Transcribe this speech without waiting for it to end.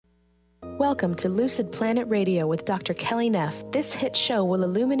Welcome to Lucid Planet Radio with Dr. Kelly Neff. This hit show will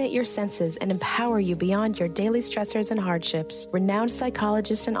illuminate your senses and empower you beyond your daily stressors and hardships. Renowned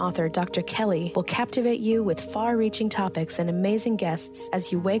psychologist and author Dr. Kelly will captivate you with far-reaching topics and amazing guests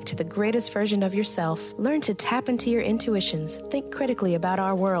as you wake to the greatest version of yourself. Learn to tap into your intuitions, think critically about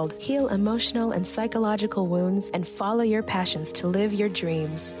our world, heal emotional and psychological wounds, and follow your passions to live your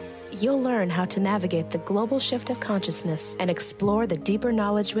dreams. You'll learn how to navigate the global shift of consciousness and explore the deeper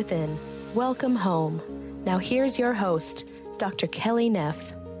knowledge within. Welcome home. Now here's your host, Dr. Kelly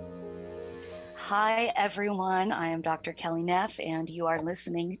Neff. Hi, everyone. I am Dr. Kelly Neff, and you are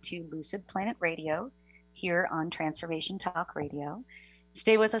listening to Lucid Planet Radio here on Transformation Talk Radio.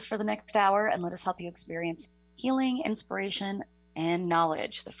 Stay with us for the next hour and let us help you experience healing, inspiration, and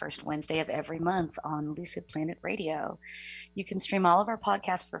knowledge the first Wednesday of every month on Lucid Planet Radio. You can stream all of our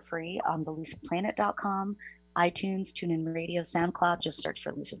podcasts for free on thelucidplanet.com, iTunes, TuneIn Radio, SoundCloud. Just search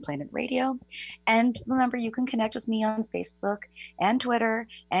for Lucid Planet Radio. And remember, you can connect with me on Facebook and Twitter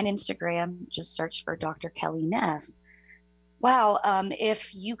and Instagram. Just search for Dr. Kelly Neff. Wow,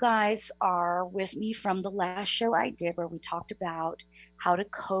 if you guys are with me from the last show I did where we talked about how to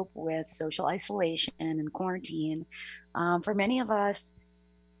cope with social isolation and quarantine, for many of us,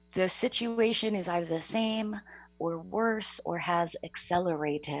 the situation is either the same or worse or has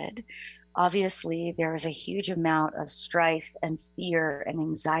accelerated. Obviously, there is a huge amount of strife and fear and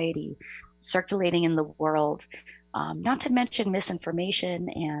anxiety circulating in the world, not to mention misinformation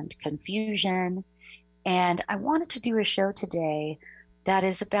and confusion. And I wanted to do a show today that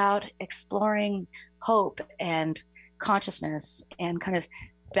is about exploring hope and consciousness and kind of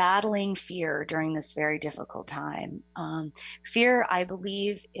battling fear during this very difficult time. Fear, I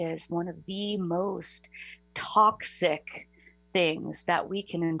believe, is one of the most toxic things that we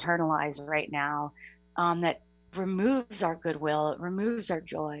can internalize right now, that removes our goodwill, it removes our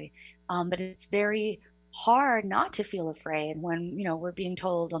joy, but it's very hard not to feel afraid when, we're being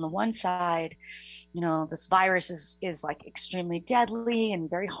told on the one side, this virus is like extremely deadly and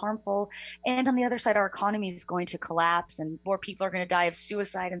very harmful, and on the other side, our economy is going to collapse and more people are going to die of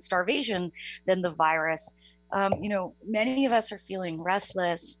suicide and starvation than the virus. Many of us are feeling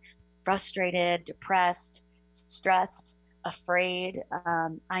restless, frustrated, depressed, stressed, afraid.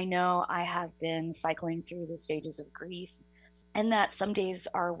 I know I have been cycling through the stages of grief, and that some days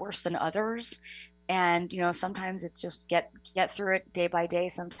are worse than others. And, sometimes it's just get through it day by day.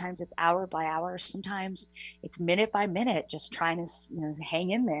 Sometimes it's hour by hour. Sometimes it's minute by minute, just trying to,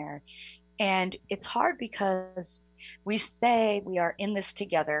 hang in there. And it's hard because we say we are in this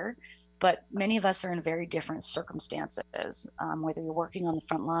together, but many of us are in very different circumstances, whether you're working on the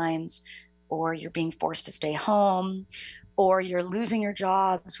front lines or you're being forced to stay home, or you're losing your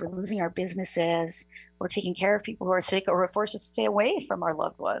jobs, we're losing our businesses, we're taking care of people who are sick, or we're forced to stay away from our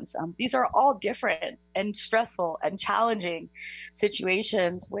loved ones. These are all different and stressful and challenging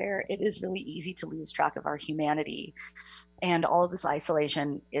situations where it is really easy to lose track of our humanity. And all of this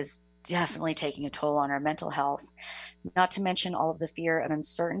isolation is definitely taking a toll on our mental health, not to mention all of the fear and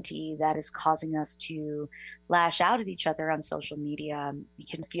uncertainty that is causing us to lash out at each other on social media. You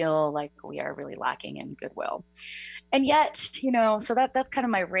can feel like we are really lacking in goodwill. And yet, so that's kind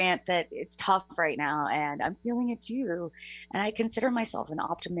of my rant, that it's tough right now and I'm feeling it too. And I consider myself an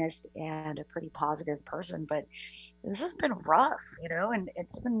optimist and a pretty positive person, but this has been rough, and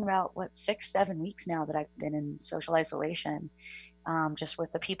it's been about 6-7 weeks now that I've been in social isolation, just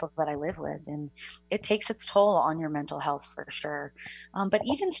with the people that I live with. And it takes its toll on your mental health for sure. But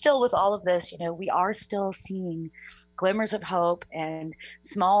even still with all of this, we are still seeing glimmers of hope and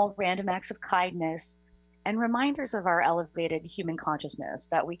small random acts of kindness and reminders of our elevated human consciousness,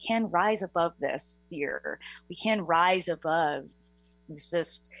 that we can rise above this fear. We can rise above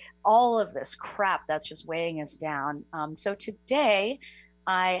all of this crap that's just weighing us down. So today,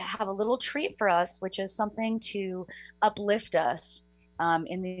 I have a little treat for us, which is something to uplift us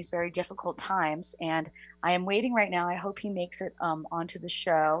in these very difficult times. And I am waiting right now. I hope he makes it onto the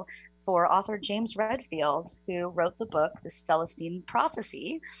show, for author James Redfield, who wrote the book, The Celestine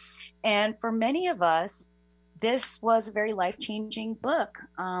Prophecy. And for many of us, this was a very life-changing book.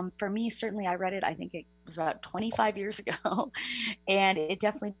 For me, certainly, I read it, I think it was about 25 years ago. And it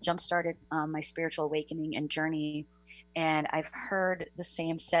definitely jump-started my spiritual awakening and journey. And I've heard the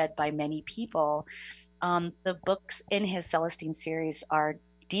same said by many people. The books in his Celestine series are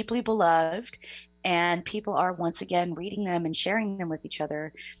deeply beloved, and people are once again reading them and sharing them with each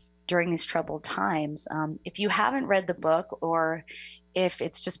other during these troubled times. If you haven't read the book, or if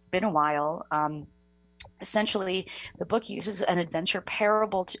it's just been a while, essentially, the book uses an adventure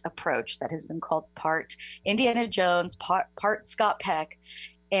parable approach that has been called part Indiana Jones, part Scott Peck.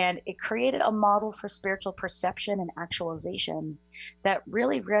 And it created a model for spiritual perception and actualization that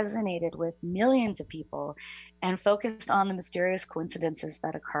really resonated with millions of people and focused on the mysterious coincidences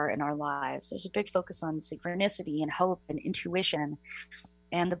that occur in our lives. There's a big focus on synchronicity and hope and intuition.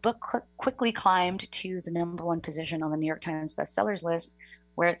 And the book quickly climbed to the #1 position on the New York Times bestsellers list,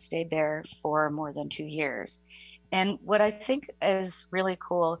 where it stayed there for more than 2 years. And what I think is really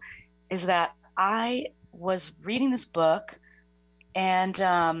cool is that I was reading this book,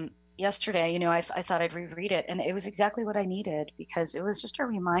 and yesterday, I thought I'd reread it, and it was exactly what I needed, because it was just a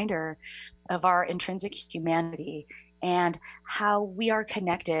reminder of our intrinsic humanity and how we are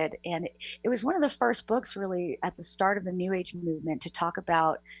connected. And it was one of the first books really at the start of the New Age movement to talk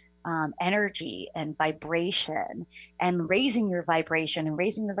about energy and vibration, and raising your vibration and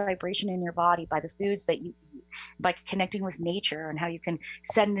raising the vibration in your body by the foods that you eat, by connecting with nature, and how you can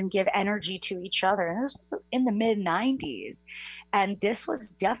send and give energy to each other. And this was in the mid-90s. And this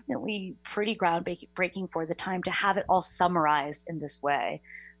was definitely pretty groundbreaking for the time to have it all summarized in this way.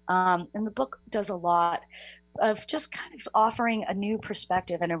 And the book does a lot of just kind of offering a new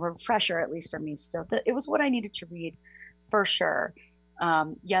perspective and a refresher, at least for me. So it was what I needed to read for sure.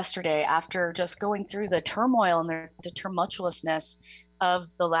 Yesterday, after just going through the turmoil and the tumultuousness of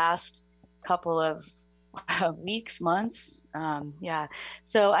the last couple of weeks, months.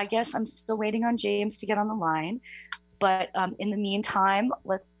 So I guess I'm still waiting on James to get on the line. But in the meantime,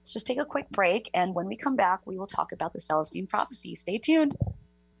 let's just take a quick break. And when we come back, we will talk about the Celestine prophecy. Stay tuned.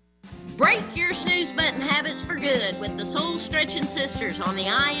 Break your snooze button habits for good with the Soul Stretching Sisters on the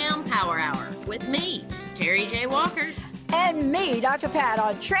I Am Power Hour with me, Terry J. Walker. And me, Dr. Pat,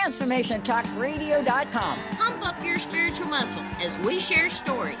 on TransformationTalkRadio.com. Pump up your spiritual muscle as we share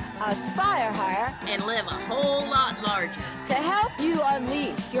stories, Aspire higher, and live a whole lot larger. To help you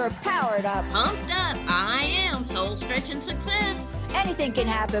unleash your powered up, pumped up, I Am Soul Stretching Success. Anything can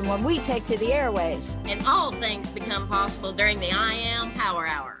happen when we take to the airways. And all things become possible during the I Am Power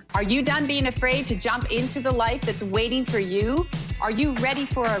Hour. Are you done being afraid to jump into the life that's waiting for you? Are you ready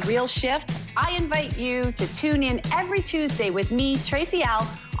for a real shift? I invite you to tune in every Tuesday with me, Tracy L.,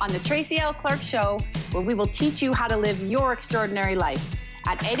 on the Tracy L. Clark Show, where we will teach you how to live your extraordinary life.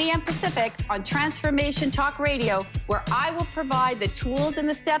 At 8 a.m. Pacific on Transformation Talk Radio, where I will provide the tools and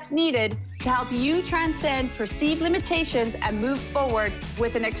the steps needed to help you transcend perceived limitations and move forward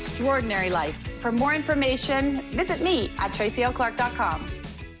with an extraordinary life. For more information, visit me at tracylclark.com.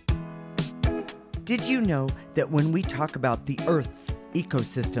 Did you know that when we talk about the Earth's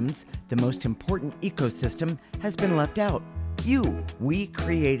ecosystems, the most important ecosystem has been left out? We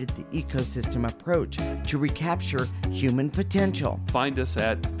created the ecosystem approach to recapture human potential. Find us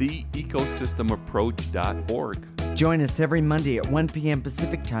at theecosystemapproach.org. Join us every Monday at 1 p.m.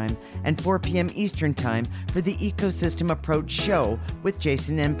 Pacific Time and 4 p.m. Eastern Time for the Ecosystem Approach Show with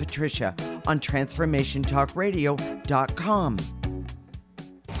Jason and Patricia on TransformationTalkRadio.com.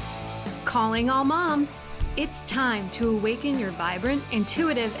 Calling all moms. It's time to awaken your vibrant,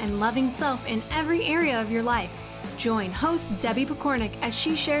 intuitive, and loving self in every area of your life. Join host Debbie Pokornik as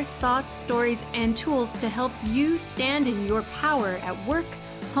she shares thoughts, stories, and tools to help you stand in your power at work,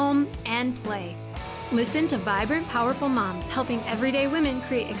 home, and play. Listen to Vibrant, Powerful Moms helping everyday women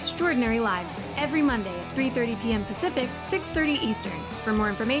create extraordinary lives every Monday at 3:30 p.m. Pacific, 6:30 Eastern. For more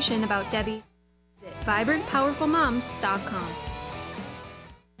information about Debbie, visit vibrantpowerfulmoms.com.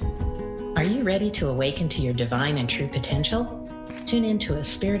 Are you ready to awaken to your divine and true potential? Tune in to A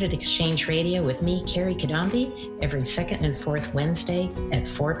Spirited Exchange Radio with me, Carrie Kadambi, every second and fourth Wednesday at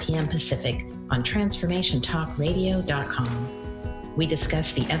 4 p.m. Pacific on TransformationTalkRadio.com. We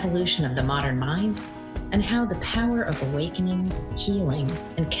discuss the evolution of the modern mind and how the power of awakening, healing,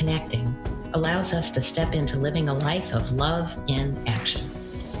 and connecting allows us to step into living a life of love in action.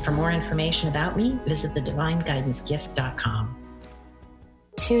 For more information about me, visit thedivineguidancegift.com.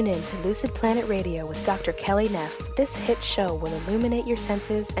 Tune in to Lucid Planet Radio with Dr. Kelly Neff. This hit show will illuminate your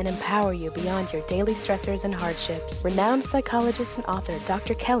senses and empower you beyond your daily stressors and hardships. Renowned psychologist and author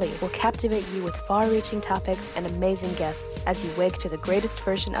Dr. Kelly will captivate you with far-reaching topics and amazing guests as you wake to the greatest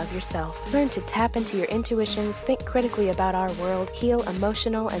version of yourself. Learn to tap into your intuitions, think critically about our world, heal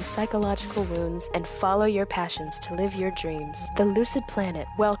emotional and psychological wounds, and follow your passions to live your dreams. The Lucid Planet.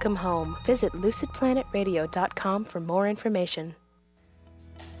 Welcome home. Visit lucidplanetradio.com for more information.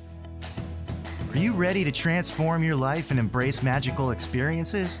 Are you ready to transform your life and embrace magical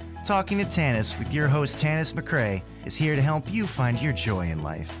experiences? Talking to Tanis with your host Tanis McRae is here to help you find your joy in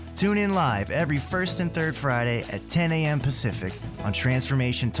life. Tune in live every first and third Friday at 10 a.m. Pacific on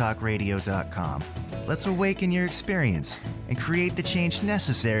TransformationTalkRadio.com. Let's awaken your experience and create the change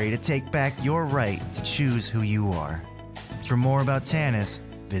necessary to take back your right to choose who you are. For more about Tanis,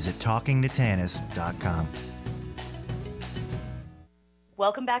 visit talkingtotanis.com.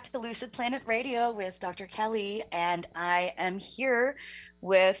 Welcome back to the Lucid Planet Radio with Dr. Kelly, and I am here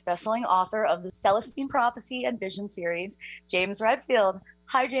with bestselling author of the Celestine Prophecy and Vision series, James Redfield.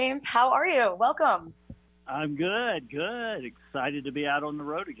 Hi, James. How are you? Welcome. I'm good. Excited to be out on the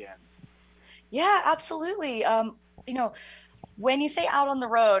road again. Yeah, absolutely. When you say out on the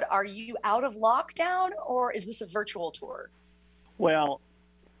road, are you out of lockdown, or is this a virtual tour? Well,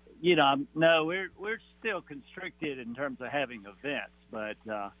 no, we're still constricted in terms of having events, but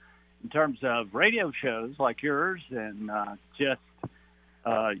in terms of radio shows like yours and my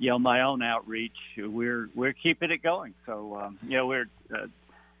own outreach, we're keeping it going. So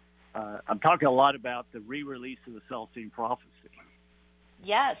I'm talking a lot about the re-release of the Celestine Prophecy.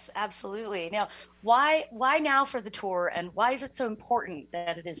 Yes, absolutely. Now, why now for the tour, and why is it so important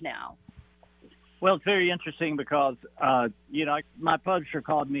that it is now? Well, it's very interesting because, my publisher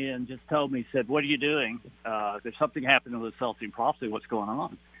called me and just told me, said, "What are you doing? There's something happening with the Celestine Prophecy. What's going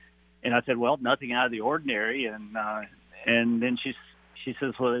on?" And I said, "Well, nothing out of the ordinary." And then she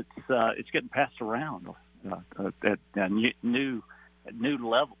says, "Well, it's getting passed around at new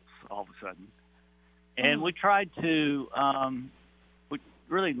levels all of a sudden." And we tried to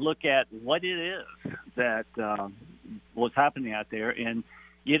really look at what it is that was happening out there. And,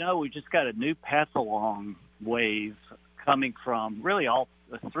 we just got a new pass-along wave coming from really all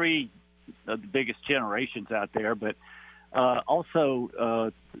three of the biggest generations out there, but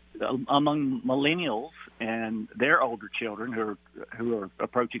also among millennials and their older children who are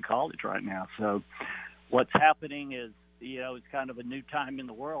approaching college right now. So what's happening is, it's kind of a new time in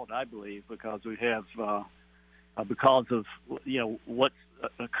the world, I believe, because we have because of what's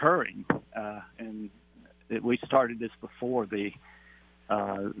occurring, and we started this before the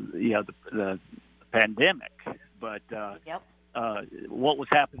pandemic. But what was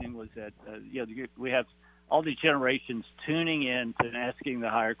happening was that we have all these generations tuning in and asking the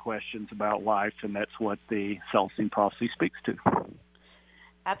higher questions about life, and that's what the Celestine Prophecy speaks to.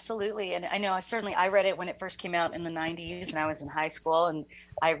 Absolutely. And I know I read it when it first came out in the 90s, and I was in high school. And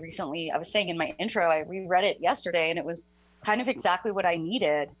I was saying in my intro, I reread it yesterday, and it was kind of exactly what I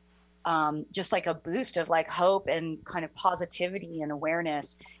needed. Just like a boost of like hope and kind of positivity and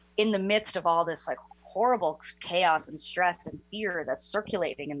awareness in the midst of all this like horrible chaos and stress and fear that's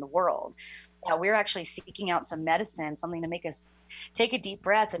circulating in the world. We're actually seeking out some medicine, something to make us take a deep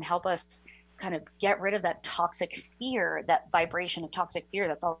breath and help us kind of get rid of that toxic fear, that vibration of toxic fear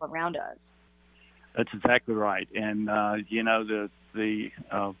that's all around us. That's exactly right. And,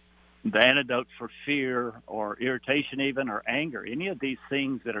 the antidote for fear or irritation even, or anger, any of these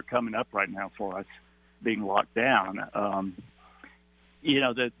things that are coming up right now for us being locked down,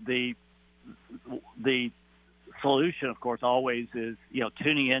 the solution, of course, always is,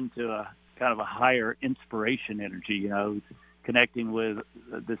 tuning into a kind of a higher inspiration energy, connecting with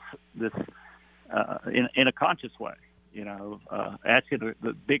this in a conscious way, asking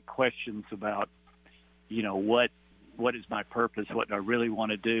the big questions about, what is my purpose? What do I really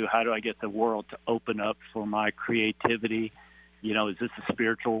want to do? How do I get the world to open up for my creativity? Is this a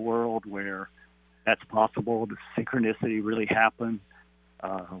spiritual world where that's possible? Does synchronicity really happen?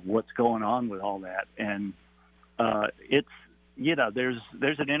 What's going on with all that? And it's,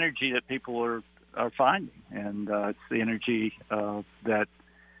 there's an energy that people are finding, and it's the energy that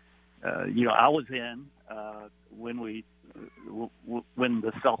I was in when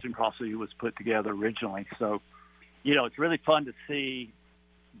the Celestine Prophecy was put together originally. So, it's really fun to see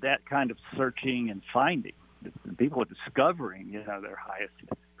that kind of searching and finding. People are discovering, their highest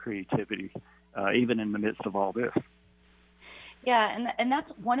creativity, even in the midst of all this. Yeah, and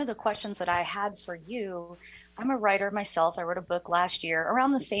that's one of the questions that I had for you. I'm a writer myself. I wrote a book last year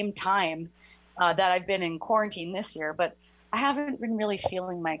around the same time that I've been in quarantine this year, but I haven't been really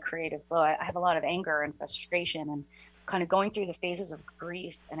feeling my creative flow. I have a lot of anger and frustration and kind of going through the phases of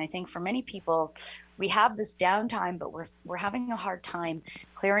grief. And I think for many people, we have this downtime, but we're having a hard time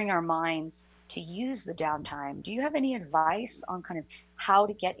clearing our minds to use the downtime. Do you have any advice on kind of how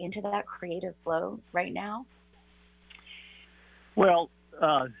to get into that creative flow right now? Well,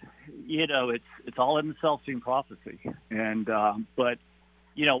 it's all in the Celestine Prophecy, and but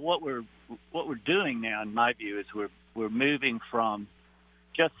what we're doing now, in my view, is we're moving from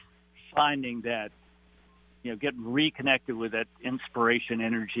just finding that, getting reconnected with that inspiration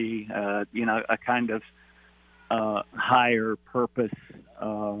energy, a kind of higher purpose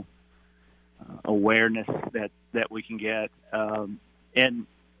awareness that we can get, and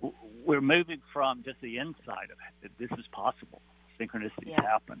we're moving from just the inside of it, that this is possible. Synchronicities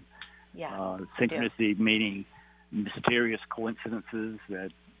happen. Synchronicity meaning mysterious coincidences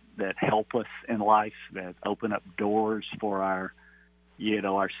that that help us in life, that open up doors for our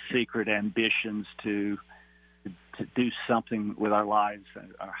secret ambitions to do something with our lives,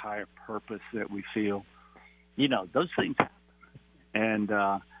 our higher purpose that we feel. Those things happen. And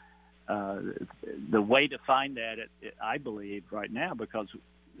the way to find that, I believe, right now, because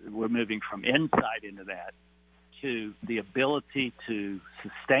we're moving from insight into that to the ability to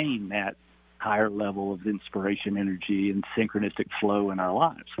sustain that higher level of inspiration, energy, and synchronistic flow in our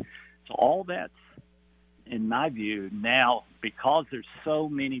lives. So all that's, in my view, now, because there's so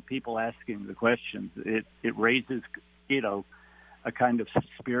many people asking the questions, it raises, a kind of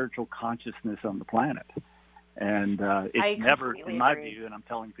spiritual consciousness on the planet. And it's never, in my view, and I'm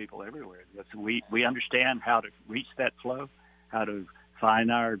telling people everywhere, we understand how to reach that flow, how to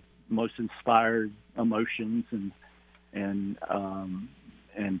find our most inspired emotions and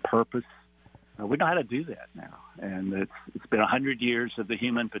purpose. We know how to do that now, and it's been 100 years of the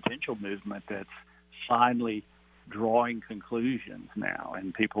human potential movement that's finally drawing conclusions now,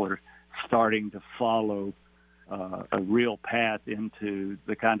 and people are starting to follow a real path into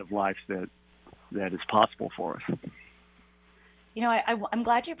the kind of life that is possible for us. I'm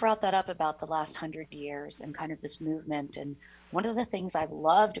glad you brought that up about the last 100 years and kind of this movement. And one of the things I've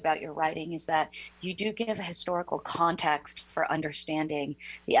loved about your writing is that you do give a historical context for understanding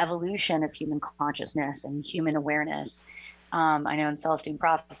the evolution of human consciousness and human awareness. I know in Celestine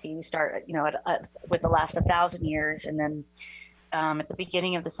Prophecy, we start, with the last 1,000 years. And then at the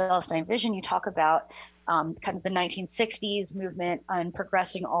beginning of the Celestine Vision, you talk about kind of the 1960s movement and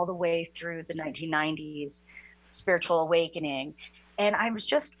progressing all the way through the 1990s spiritual awakening. And I was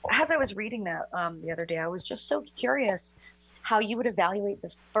just, as I was reading that the other day, I was just so curious how you would evaluate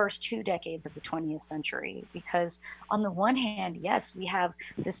the first 2 decades of the 20th century. Because on the one hand, yes, we have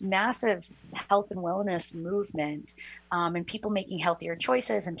this massive health and wellness movement and people making healthier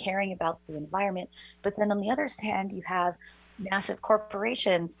choices and caring about the environment. But then on the other hand, you have massive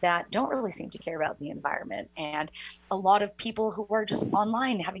corporations that don't really seem to care about the environment, and a lot of people who are just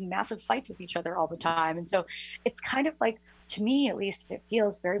online having massive fights with each other all the time. And so it's kind of like, to me at least, it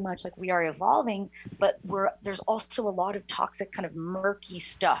feels very much like we are evolving, but there's also a lot of toxic, kind of murky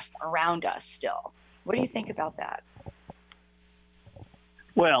stuff around us still. What do you think about that?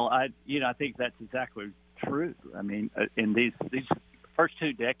 Well, I think that's exactly true. I mean, in these first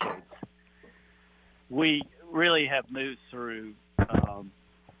 2 decades, we really have moved through.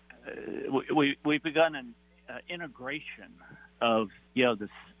 We've begun an integration of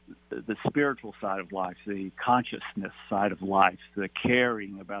the spiritual side of life, the consciousness side of life, the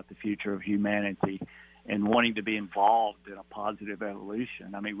caring about the future of humanity, and wanting to be involved in a positive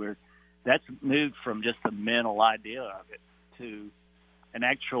evolution. I mean, that's moved from just a mental idea of it to an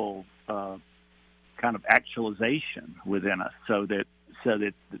actual kind of actualization within us, so that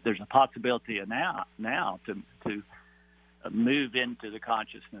there's a possibility now to move into the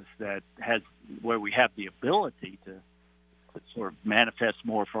consciousness that where we have the ability to sort of manifest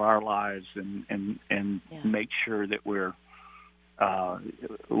more for our lives and make sure that we're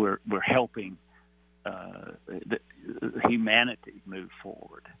helping the humanity move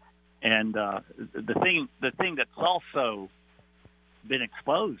forward. And the thing that's also been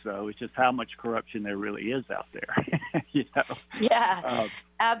exposed, though, is just how much corruption there really is out there. Yeah,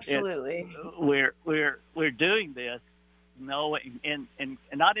 absolutely. We're doing this knowing, and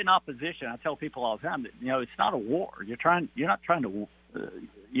not in opposition. I tell people all the time that it's not a war. You're not trying to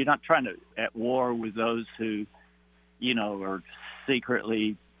at war with those who are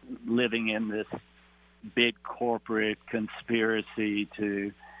secretly living in this big corporate conspiracy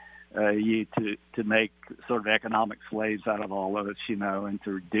to make sort of economic slaves out of all of us, and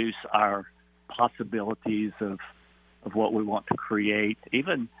to reduce our possibilities of what we want to create,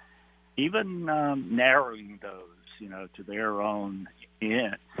 even narrowing those, to their own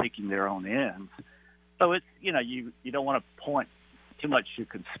end, seeking their own ends. So it's, you don't want to point too much to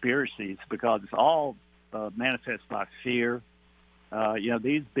conspiracies, because it's all manifest by fear.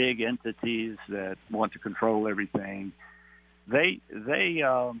 These big entities that want to control everything, they're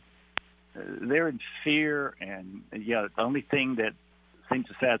in fear, and the only thing that seems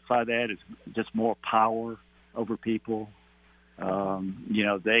to satisfy that is just more power over people.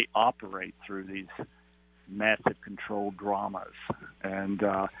 They operate through these massive control dramas, and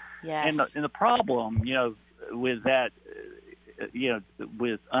yes. and the problem, with that,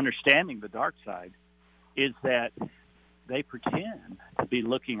 with understanding the dark side, is that they pretend to be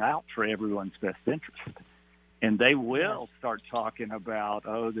looking out for everyone's best interest. And they will start talking about,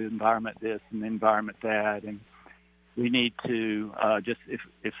 the environment this and the environment that, and we need to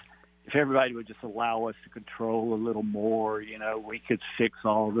if if everybody would just allow us to control a little more, we could fix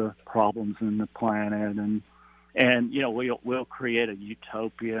all the problems in the planet, and we'll create a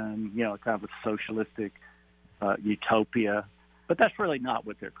utopian, kind of a socialistic utopia. But that's really not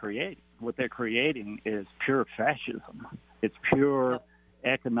what they're creating. What they're creating is pure fascism. It's pure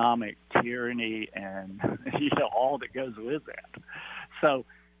economic tyranny, and all that goes with that. So,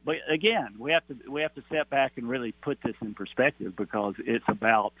 but again, we have to step back and really put this in perspective, because it's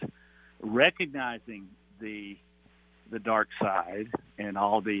about recognizing the dark side and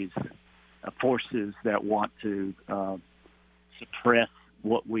all these forces that want to suppress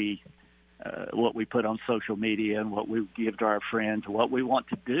what we put on social media and what we give to our friends, what we want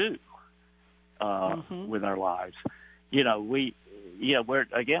to do with our lives. We're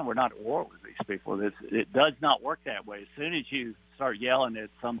not at war with these people. It does not work that way. As soon as you start yelling at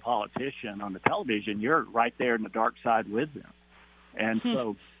some politician on the television, you're right there in the dark side with them. And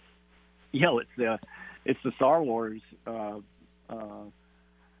so, it's the Star Wars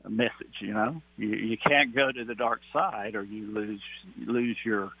message. You can't go to the dark side, or you lose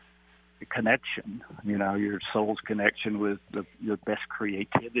your connection. Your soul's connection with the best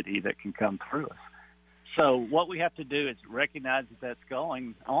creativity that can come through us. So what we have to do is recognize that that's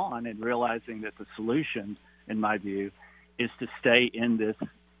going on, and realizing that the solution, in my view, is to stay in this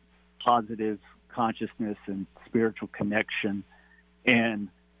positive consciousness and spiritual connection, and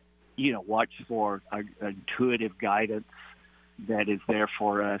watch for intuitive guidance that is there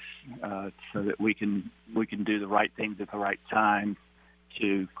for us, so that we can do the right things at the right time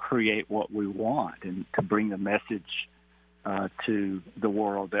to create what we want and to bring the message to the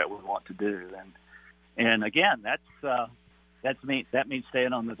world that we want to do. And again, that means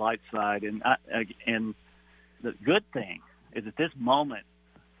staying on the light side. And the good thing is, at this moment,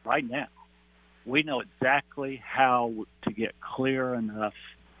 right now, we know exactly how to get clear enough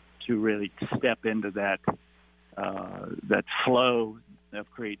to really step into that flow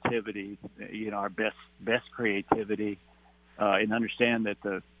of creativity, our best creativity, and understand that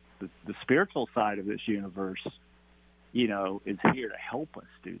the spiritual side of this universe, is here to help us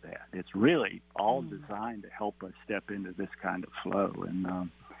do that. It's really all designed to help us step into this kind of flow. And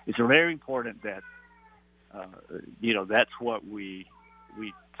it's very important that, that's what we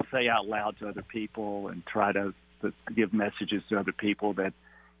say out loud to other people, and try to give messages to other people that,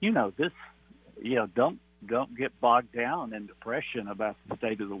 don't get bogged down in depression about the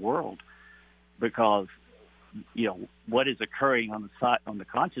state of the world, because, what is occurring on the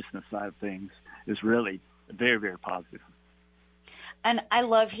consciousness side of things is really very, very positive. And I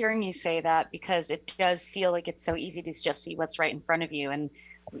love hearing you say that, because it does feel like it's so easy to just see what's right in front of you. And,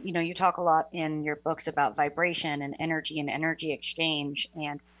 you talk a lot in your books about vibration and energy exchange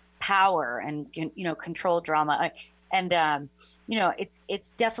and power and, control drama. And,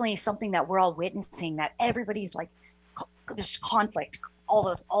 it's definitely something that we're all witnessing, that everybody's like, there's conflict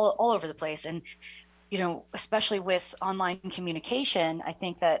all over the place. And, especially with online communication, I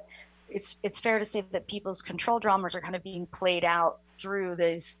think that it's fair to say that people's control dramas are kind of being played out through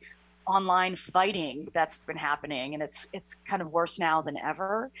this online fighting that's been happening, and it's kind of worse now than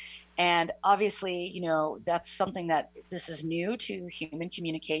ever. And obviously, that's something that this is new to human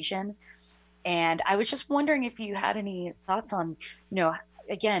communication. And I was just wondering if you had any thoughts on,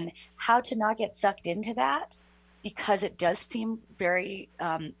 again, how to not get sucked into that, because it does seem very,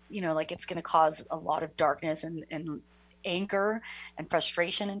 like it's going to cause a lot of darkness and anger and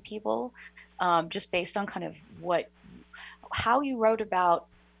frustration in people, just based on kind of how you wrote about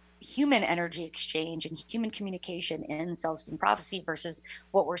human energy exchange and human communication in Celestine Prophecy versus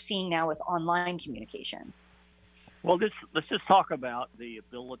what we're seeing now with online communication. Well, let's just talk about the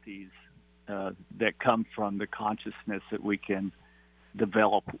abilities that come from the consciousness that we can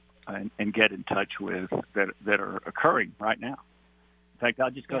develop and get in touch with that are occurring right now. In fact,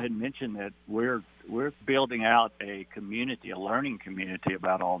 I'll just go ahead and mention that we're building out a community, a learning community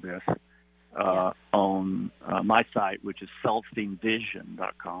about all this on my site, which is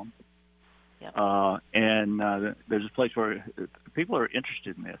CelestineVision.com. And there's a place where people are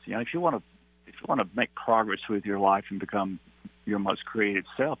interested in this. If you want to make progress with your life and become your most creative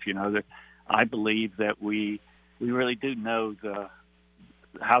self, that I believe that we really do know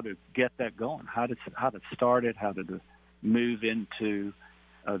how to get that going, how to start it, how to move into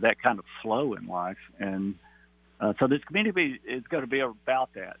that kind of flow in life. And so this community is going to be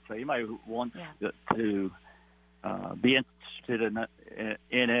about that. So you might want to be interested in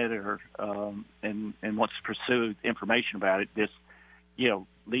it, or and wants to pursue information about it. Just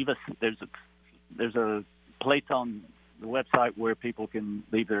leave us. There's a place on the website where people can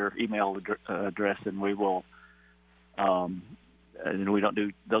leave their email address, and we will and we don't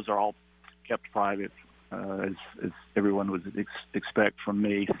do, those are all kept private, as everyone would expect from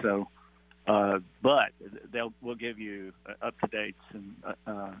me. So, but we'll give you up-to-dates and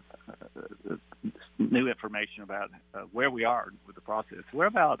new information about where we are with the process. We're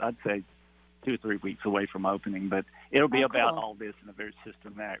about, I'd say, 2 or 3 weeks away from opening, but it'll be about all this in a very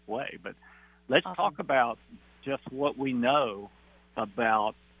systematic way. But let's talk about just what we know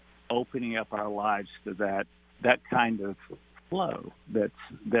about opening up our lives to that kind of flow that's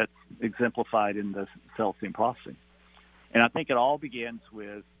exemplified in the Celestine Prophecy. And I think it all begins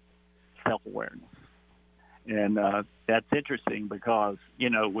with self-awareness. And that's interesting because,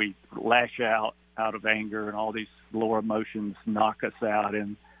 we lash out of anger, and all these lower emotions knock us out,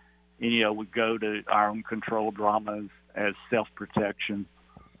 and we go to our own control dramas as self-protection.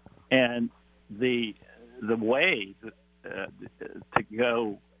 And the way to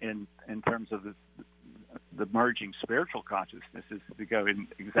go in terms of the merging spiritual consciousness is to go in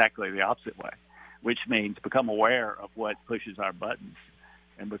exactly the opposite way, which means become aware of what pushes our buttons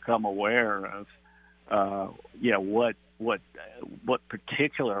and become aware of what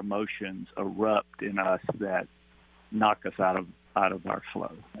particular emotions erupt in us that knock us out of our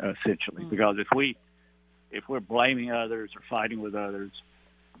flow, essentially. Because if we're blaming others or fighting with others,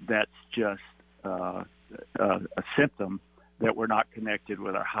 that's just a symptom that we're not connected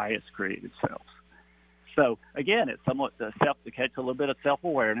with our highest created selves. So again, it's somewhat it takes a little bit of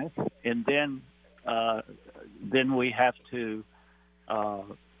self-awareness, and then we have to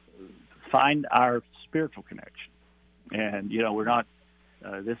find our spiritual connection. And we're not.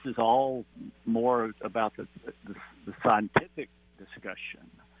 This is all more about the scientific discussion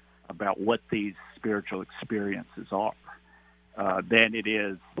about what these spiritual experiences are than it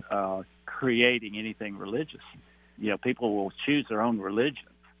is creating anything religious. People will choose their own religions,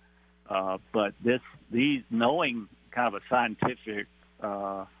 but these knowing kind of a scientific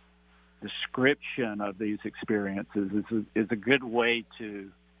description of these experiences is a good way to,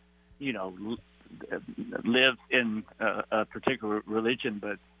 live in a particular religion,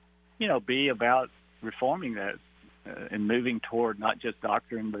 but be about reforming that and moving toward not just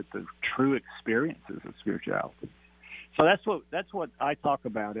doctrine, but the true experiences of spirituality. So that's what I talk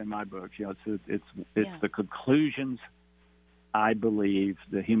about in my book. It's the conclusions. I believe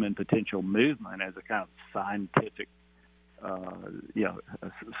the human potential movement as a kind of scientific, a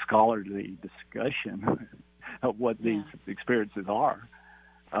scholarly discussion of what these experiences are,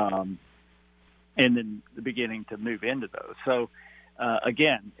 and then the beginning to move into those. So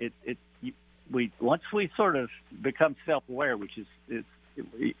again, once we sort of become self-aware, which is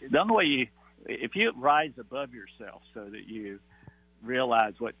the only way if you rise above yourself so that you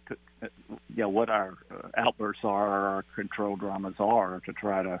realize what our outbursts are, or our control dramas are, to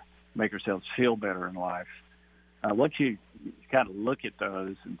try to make ourselves feel better in life. Once you kind of look at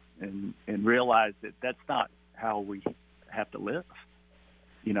those and realize that that's not how we have to live,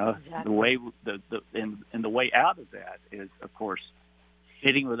 exactly. The way and the way out of that is, of course,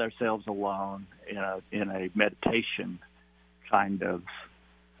 sitting with ourselves alone in a meditation kind of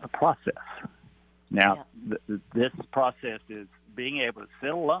a process. Now, this process is being able to sit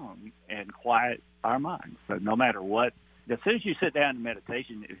alone and quiet our minds. So no matter what, as soon as you sit down in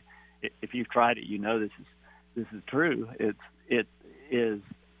meditation, if you've tried it, this is true. It's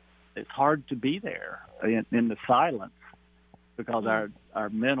hard to be there in the silence, because our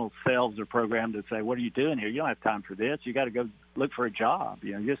mental selves are programmed to say, "What are you doing here? You don't have time for this. You got to go look for a job.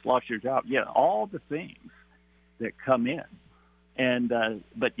 You just lost your job." All the things that come in, and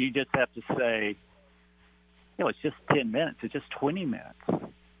but you just have to say, it's just 10 minutes. It's just 20 minutes.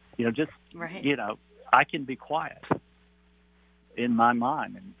 I can be quiet in my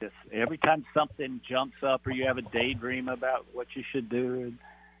mind, and just every time something jumps up, or you have a daydream about what you should do,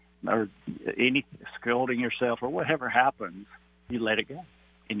 or any scolding yourself, or whatever happens, you let it go,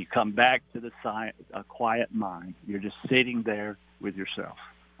 and you come back to a quiet mind. You're just sitting there with yourself,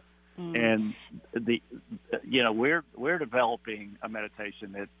 and we're developing a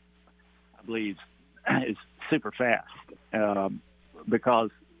meditation that I believe is super fast,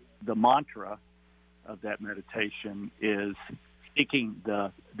 because the mantra of that meditation is seeking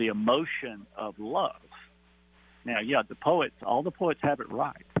the emotion of love. Now, all the poets have it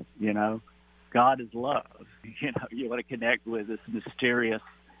right. God is love. You want to connect with this mysterious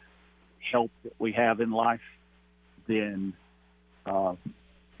help that we have in life, then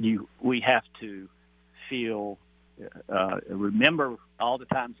we have to feel, remember all the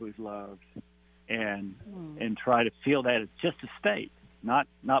times we've loved, and try to feel that it's just a state, not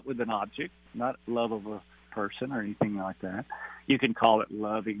with an object, not love of a person or anything like that. You can call it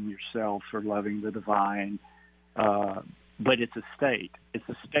loving yourself or loving the divine, but it's a state. It's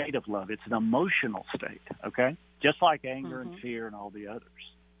a state of love. It's an emotional state, okay? Just like anger and fear and all the others.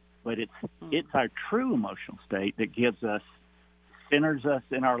 But it's our true emotional state that gives us, centers us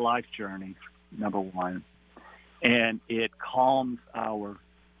in our life journey, number one, and it calms our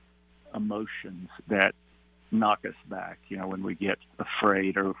emotions that knock us back, you know, when we get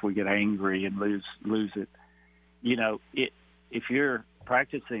afraid or if we get angry and lose it. You know, if you're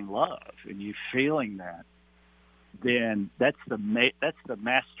practicing love and you're feeling that, then that's the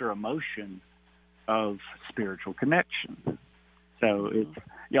master emotion of spiritual connection. So it's,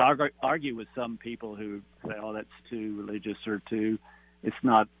 you know, I argue with some people who say, "Oh, that's too religious or too, it's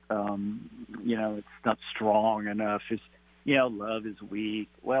not, you know, it's not strong enough. It's, you know, love is weak."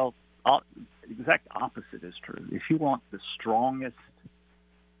 Well, the exact opposite is true. If you want the strongest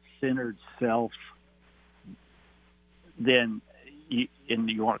centered self, then you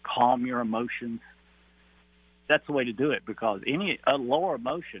want to calm your emotions, that's the way to do it, because a lower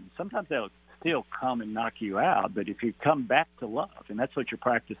emotion, sometimes they'll still come and knock you out, but if you come back to love, and that's what you're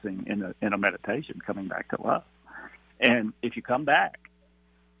practicing in a meditation, coming back to love, and if you come back,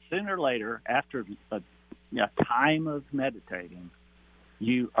 sooner or later, after a time of meditating,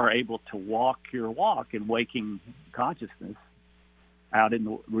 you are able to walk your walk in waking consciousness out in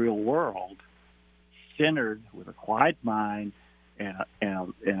the real world, centered with a quiet mind and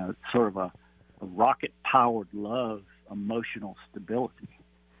a sort of a rocket-powered love, emotional stability.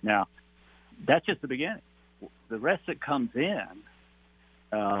 Now, that's just the beginning. The rest that comes in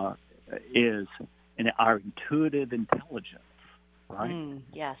is our intuitive intelligence, right?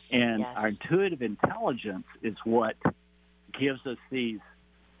 Yes. And yes. our intuitive intelligence is what gives us these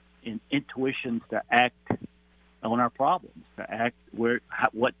intuitions to act on our problems, to act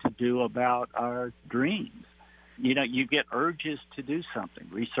what to do about our dreams. You know, you get urges to do something.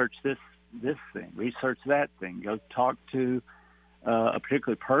 Research this thing, research that thing. Go talk to a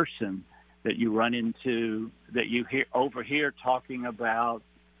particular person that you run into, that you overhear talking about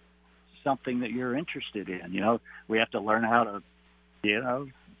something that you're interested in. You know, we have to learn how to, you know,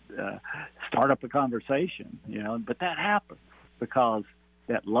 start up a conversation, you know, but that happens because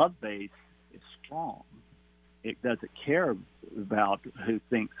that love base is strong. It doesn't care about who's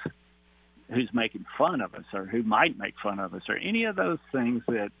making fun of us or who might make fun of us or any of those things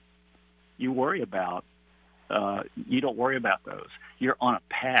that you worry about. You don't worry about those. You're on a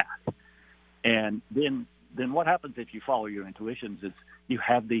path. And then what happens if you follow your intuitions is you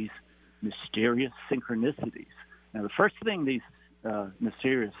have these mysterious synchronicities. Now, the first thing these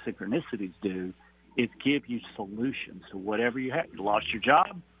mysterious synchronicities do is give you solutions to whatever you have. You lost your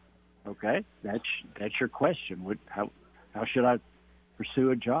job? Okay, that's your question. How should I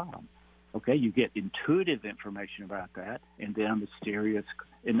pursue a job? Okay, you get intuitive information about that, and then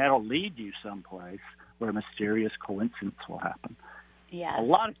and that'll lead you someplace where a mysterious coincidence will happen. Yes. A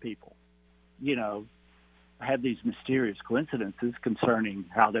lot of people, you know, have these mysterious coincidences concerning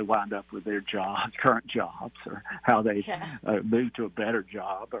how they wind up with their current jobs, or how they moved to a better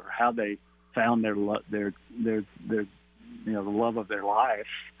job, or how they found their you know, the love of their life.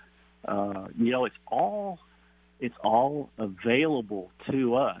 You know, it's all available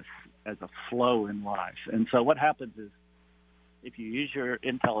to us as a flow in life. And so what happens is, if you use your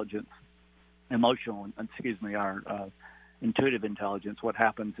our intuitive intelligence, what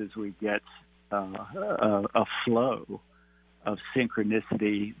happens is we get a flow of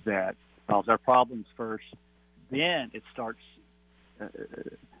synchronicity that solves our problems first. Then it starts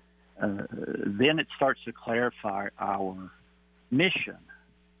to clarify our mission,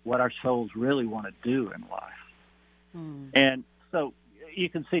 what our souls really want to do in life. And so you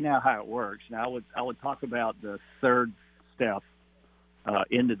can see now how it works. Now I would talk about the third step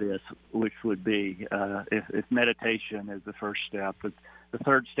into this, which would be if meditation is the first step, but the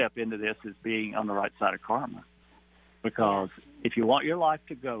third step into this is being on the right side of karma. Because if you want your life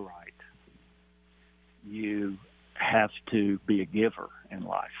to go right, you have to be a giver in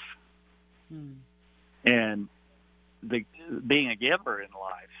life. And being a giver in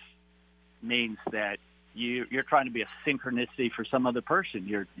life means that you're trying to be a synchronicity for some other person.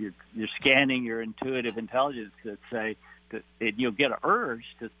 You're scanning your intuitive intelligence to say that you'll get an urge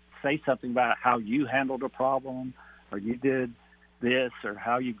to say something about how you handled a problem, or you did this, or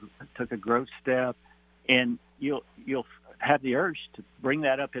how you took a growth step, and you'll have the urge to bring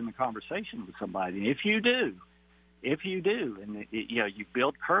that up in the conversation with somebody. And if you do, and you know, you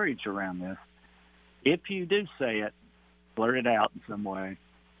build courage around this. If you do say it, blurt it out in some way,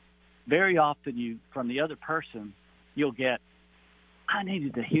 very often from the other person, you'll get, I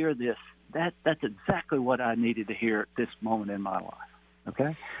needed to hear this. That's exactly what I needed to hear at this moment in my life.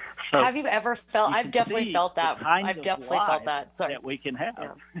 Okay? So have you ever felt? you I've can definitely see felt that. the kind I've of definitely felt life that. Sorry. that we can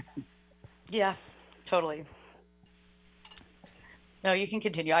have. Yeah, totally. No, you can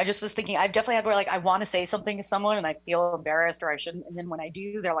continue. I just was thinking, I've definitely had where like I want to say something to someone and I feel embarrassed or I shouldn't. And then when I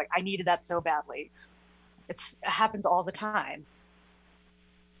do, they're like, I needed that so badly. It happens all the time.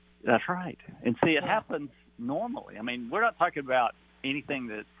 That's right. And see, it happens normally. I mean, we're not talking about anything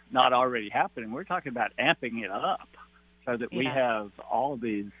that's not already happening. We're talking about amping it up so that we have all of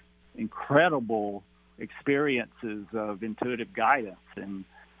these incredible experiences of intuitive guidance and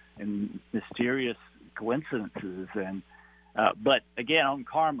mysterious coincidences. And but again, on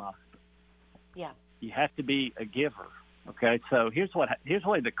karma, you have to be a giver. Okay, so here's what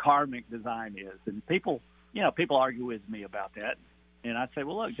the karmic design is, and people argue with me about that, and I say,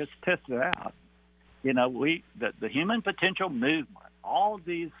 well, look, just test it out. You know, the human potential movement, all of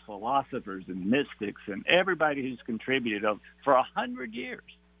these philosophers and mystics and everybody who's contributed for 100 years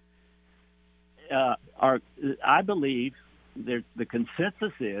I believe the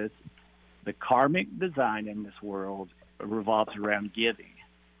consensus is the karmic design in this world revolves around giving.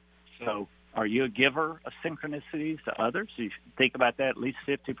 So are you a giver of synchronicities to others? Do you think about that at least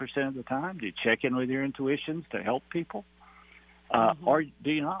 50% of the time? Do you check in with your intuitions to help people? Or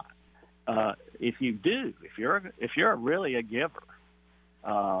do you not? If you do, if you're really a giver,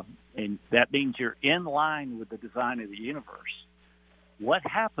 and that means you're in line with the design of the universe, what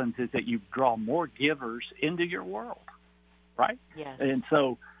happens is that you draw more givers into your world, right? Yes. And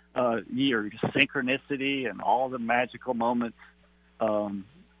so your synchronicity and all the magical moments come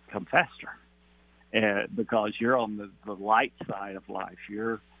faster because you're on the light side of life.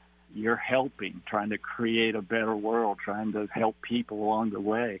 You're helping, trying to create a better world, trying to help people along the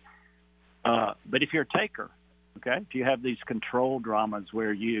way. But if you're a taker, okay, if you have these control dramas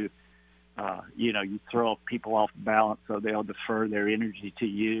where you throw people off balance so they'll defer their energy to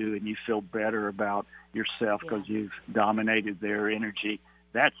you and you feel better about yourself because you've dominated their energy,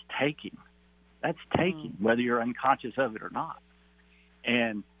 that's taking. That's taking, whether you're unconscious of it or not.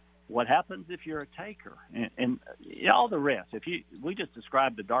 And what happens if you're a taker? And all the rest, we just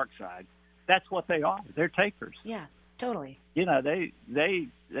described the dark side, that's what they are. They're takers. Yeah, totally. You know, they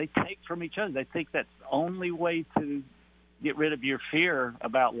take from each other. They think that's the only way to get rid of your fear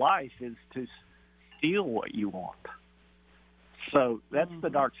about life is to steal what you want. So that's the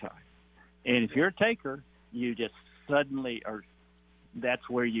dark side. And if you're a taker, you just suddenly that's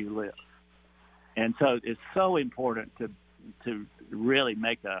where you live. And so it's so important to really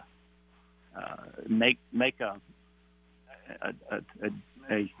make a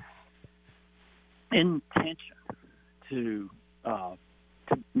intention to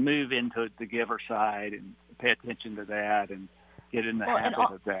move into the giver side and pay attention to that and get in the habit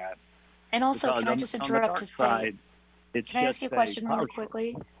of that. And also, because can I just interrupt to say, can I ask you a question really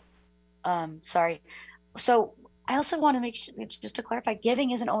quickly? Sorry. So I also want to make sure, just to clarify, giving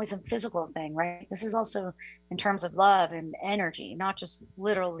isn't always a physical thing, right? This is also in terms of love and energy, not just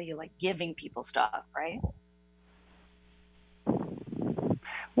literally like giving people stuff, right?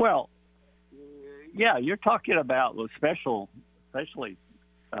 Well, yeah, you're talking about especially,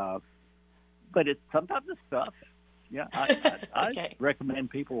 but sometimes it's stuff. Yeah, I recommend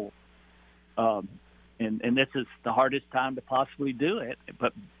people, and this is the hardest time to possibly do it,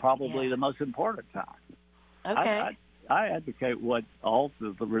 but probably the most important time. Okay. I advocate what all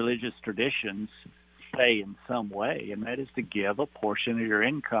the religious traditions say in some way, and that is to give a portion of your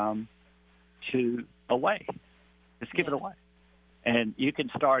income away. Just give it away. And you can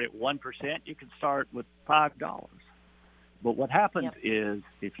start at 1%. You can start with $5. But what happens is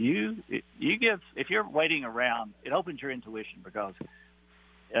if you're waiting around, it opens your intuition because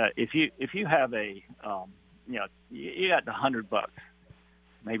if you have you got the $100,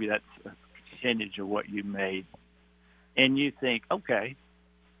 maybe that's a percentage of what you made, and you think, okay,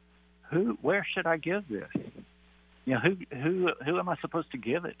 where should I give this? You know, who am I supposed to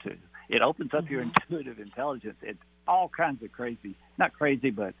give it to? It opens up your intuitive intelligence. It's all kinds of not crazy,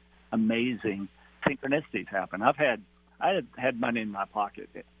 but amazing synchronicities happen. I had money in my pocket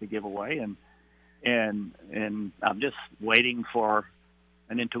to give away, and I'm just waiting for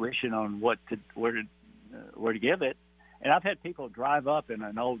an intuition on where to give it. And I've had people drive up in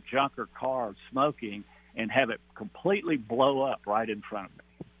an old junker car smoking and have it completely blow up right in front of me.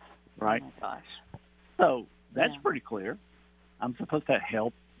 Right? Oh my gosh. So that's pretty clear. I'm supposed to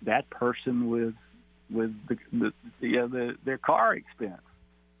help that person with their car expense,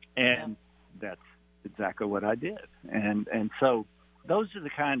 and that's exactly what I did. And so those are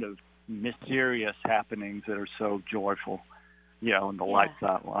the kind of mysterious happenings that are so joyful, in the light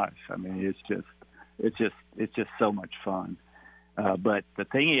side of life. I mean, it's just so much fun. But the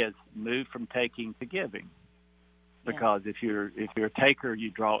thing is, move from taking to giving, because if you're a taker, you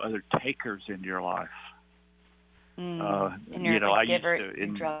draw other takers into your life. And you're I giver, used to,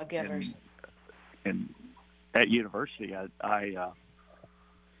 draw givers. At university, I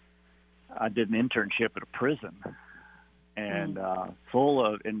did an internship at a prison, and full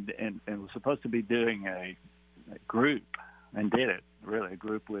of and was supposed to be doing a group, and did it really, a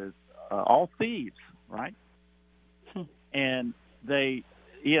group with all thieves, right? And they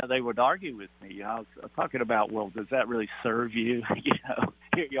would argue with me. I was talking about, well, does that really serve you?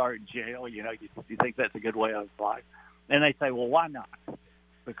 Here you are in jail. You think that's a good way of life? And they say, well, why not?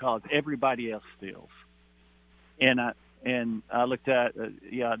 Because everybody else steals. And I looked at,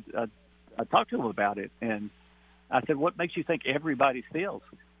 I talked to them about it, and I said, what makes you think everybody steals?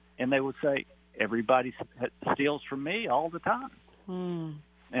 And they would say, everybody steals from me all the time.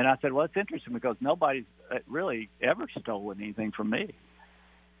 And I said, well, it's interesting because nobody's really ever stolen anything from me.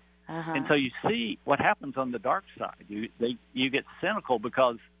 And so you see what happens on the dark side. You get cynical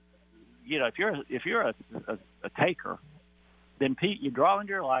because, if you're a taker, then you draw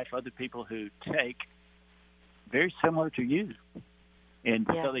into your life other people who take very similar to you. And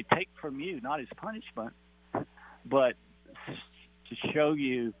so they take from you, not as punishment, but to show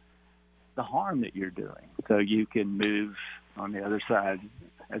you the harm that you're doing, so you can move on the other side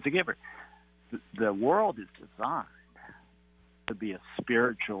as a giver. The world is designed to be a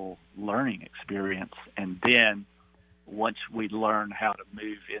spiritual learning experience, and then once we learn how to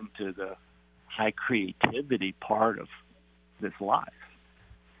move into the high creativity part of this life.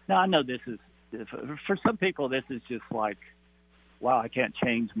 Now, I know this is, for some people, this is just like, wow, I can't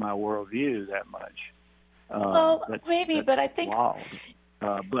change my worldview that much. But I think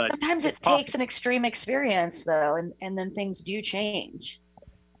but sometimes it takes an extreme experience, though, and then things do change.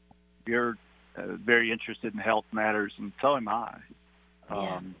 You're very interested in health matters, and so am I.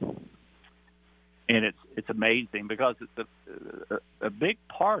 And it's amazing because it's a big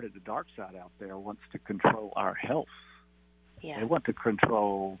part of the dark side out there wants to control our health. They want to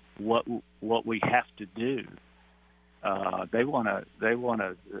control what we have to do. They want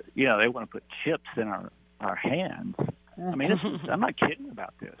to put chips in our hands. I mean, I'm not kidding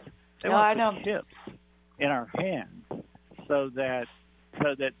about this. They want to put chips in our hands so that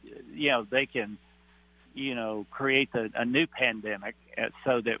they can create a new pandemic,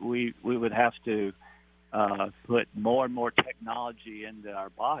 so that we would have to put more and more technology into our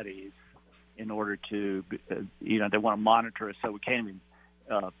bodies in order to they want to monitor us so we can't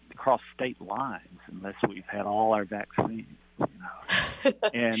even cross state lines unless we've had all our vaccines.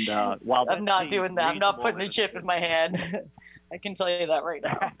 And while I'm not doing that, I'm not putting a chip in my head. I can tell you that right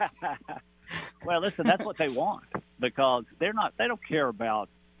now. Well, listen, that's what they want, because they don't care about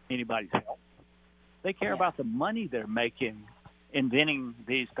anybody's health. They care about the money they're making inventing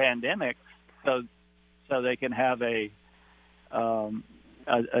these pandemics, so they can have a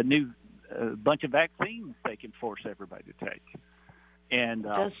new bunch of vaccines they can force everybody to take. And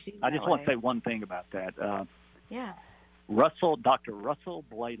I just want to say one thing about that. Dr. Russell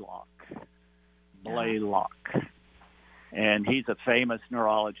Blaylock, and he's a famous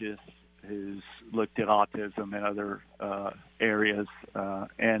neurologist who's looked at autism and other areas,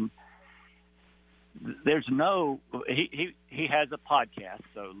 and there's he has a podcast,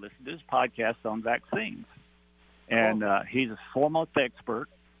 so listen to his podcast on vaccines. And he's a foremost expert,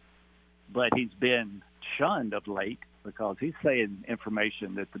 but he's been shunned of late because he's saying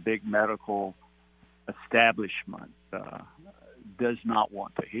information that the big medical establishment does not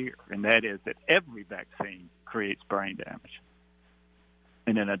want to hear, and that is that every vaccine creates brain damage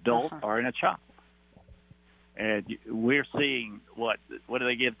in an adult or in a child. And we're seeing, what do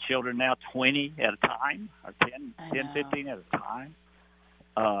they give children now, 20 at a time, or 10, 15 at a time?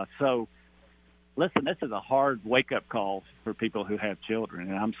 So, listen, this is a hard wake-up call for people who have children,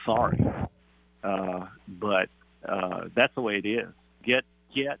 and I'm sorry. But that's the way it is.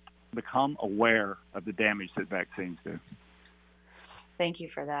 Become aware of the damage that vaccines do. Thank you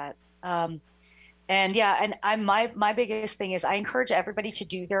for that. My biggest thing is I encourage everybody to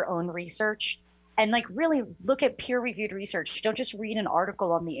do their own research and really look at peer-reviewed research. Don't just read an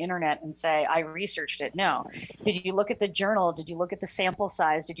article on the internet and say, I researched it. No. Did you look at the journal? Did you look at the sample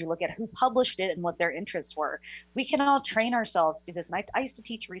size? Did you look at who published it and what their interests were? We can all train ourselves to do this. And I used to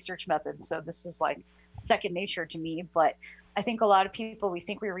teach research methods, so this is like second nature to me. But I think a lot of people, we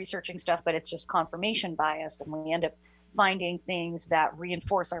think we're researching stuff, but it's just confirmation bias, and we end up finding things that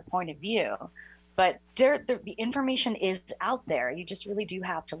reinforce our point of view. But the information is out there. You just really do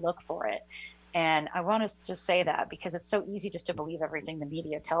have to look for it. And I want to just say that because it's so easy just to believe everything the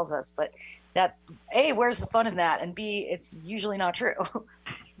media tells us, but that A, where's the fun in that? And B, it's usually not true.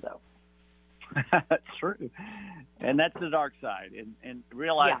 So. That's true. And that's the dark side. And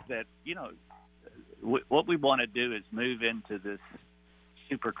realize that, what we want to do is move into this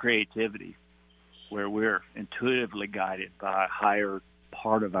super creativity where we're intuitively guided by a higher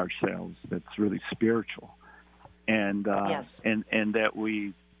part of ourselves that's really spiritual. And, and that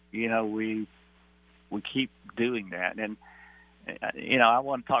we keep doing that. And, I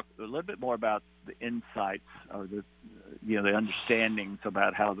want to talk a little bit more about the insights or the understandings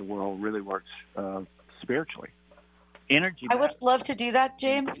about how the world really works spiritually. Energy. I would love to do that,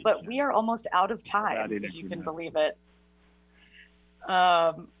 James, but we are almost out of time, if you can believe it.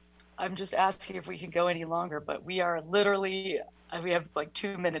 I'm just asking if we can go any longer, but we are literally, we have like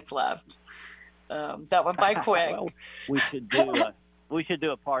 2 minutes left. That went by quick. Well, we should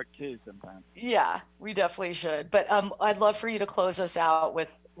do a part 2 sometime. Yeah, we definitely should. But I'd love for you to close us out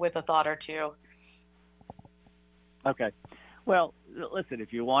with a thought or two. Okay. Well, listen,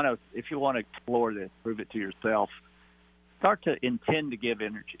 if you want to explore this, prove it to yourself, start to intend to give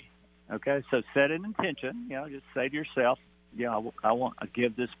energy. Okay? So set an intention, just say to yourself, I want to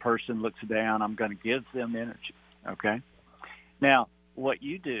give this person looks down, I'm going to give them energy. Okay? Now, what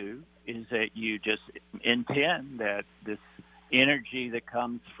you do is that you just intend that this energy that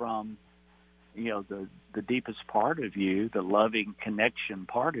comes from, the deepest part of you, the loving connection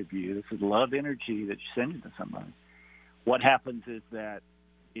part of you, this is love energy that you send it to somebody. What happens is that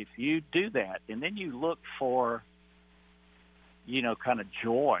if you do that and then you look for, kind of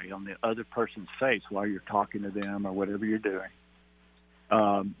joy on the other person's face while you're talking to them or whatever you're doing,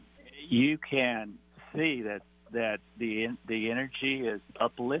 you can see that the energy is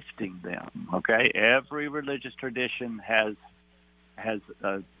uplifting them. Okay, every religious tradition has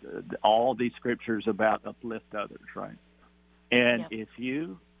all these scriptures about uplift others, right? And if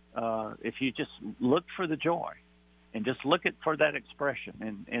you just look for the joy and just look for that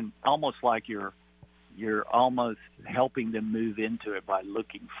expression and almost like you're almost helping them move into it by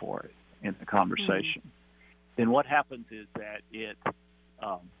looking for it in the conversation, then what happens is that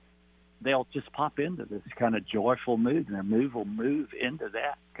they'll just pop into this kind of joyful mood, and their mood will move into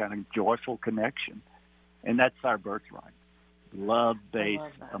that kind of joyful connection. And that's our birthright,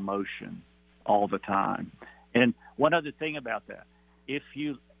 love-based emotion all the time. And one other thing about that,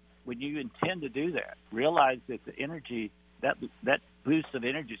 when you intend to do that, realize that the energy, that boost of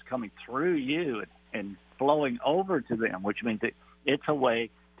energy is coming through you and flowing over to them, which means that it's a way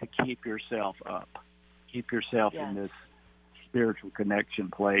to keep yourself up, keep yourself in this spiritual connection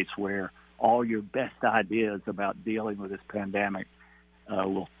place where all your best ideas about dealing with this pandemic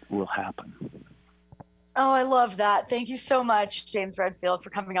will happen. Oh, I love that. Thank you so much, James Redfield, for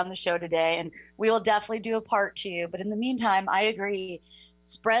coming on the show today. And we will definitely do a part 2. But in the meantime, I agree.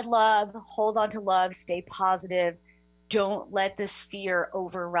 Spread love, hold on to love, stay positive. Don't let this fear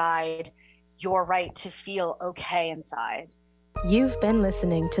override your right to feel okay inside. You've been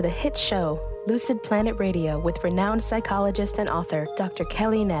listening to the hit show, Lucid Planet Radio, with renowned psychologist and author, Dr.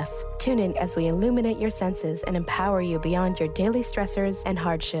 Kelly Neff. Tune in as we illuminate your senses and empower you beyond your daily stressors and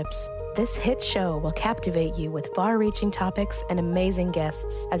hardships. This hit show will captivate you with far-reaching topics and amazing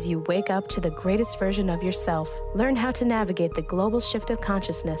guests as you wake up to the greatest version of yourself. Learn how to navigate the global shift of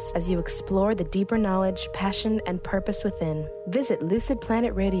consciousness as you explore the deeper knowledge, passion, and purpose within. Visit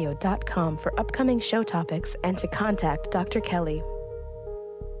lucidplanetradio.com for upcoming show topics and to contact Dr. Kelly.